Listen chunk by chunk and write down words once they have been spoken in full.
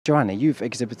Joanna, you've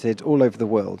exhibited all over the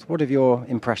world. What are your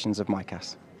impressions of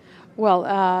MICAS? Well,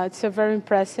 it's a very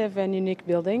impressive and unique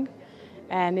building,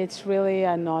 and it's really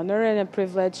an honor and a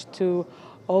privilege to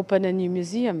open a new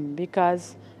museum,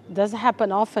 because it doesn't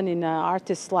happen often in an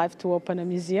artist's life to open a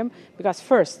museum, because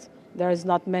first, there is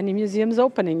not many museums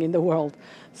opening in the world.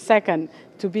 Second,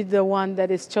 to be the one that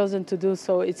is chosen to do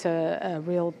so, it's a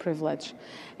real privilege.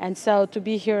 And so to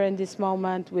be here in this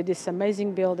moment with this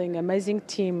amazing building, amazing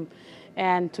team,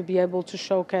 and to be able to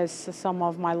showcase some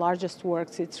of my largest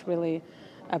works, it's really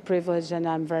a privilege, and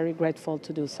I'm very grateful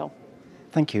to do so.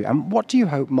 Thank you. And what do you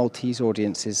hope Maltese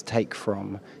audiences take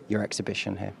from your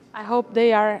exhibition here? I hope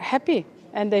they are happy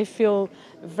and they feel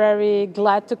very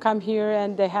glad to come here,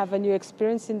 and they have a new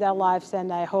experience in their lives,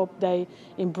 and I hope they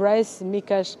embrace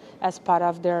MICAS as part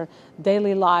of their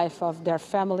daily life, of their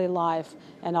family life,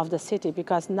 and of the city,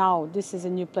 because now this is a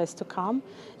new place to come.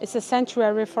 It's a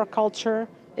sanctuary for culture,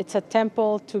 it's a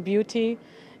temple to beauty,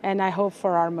 and I hope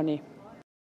for harmony.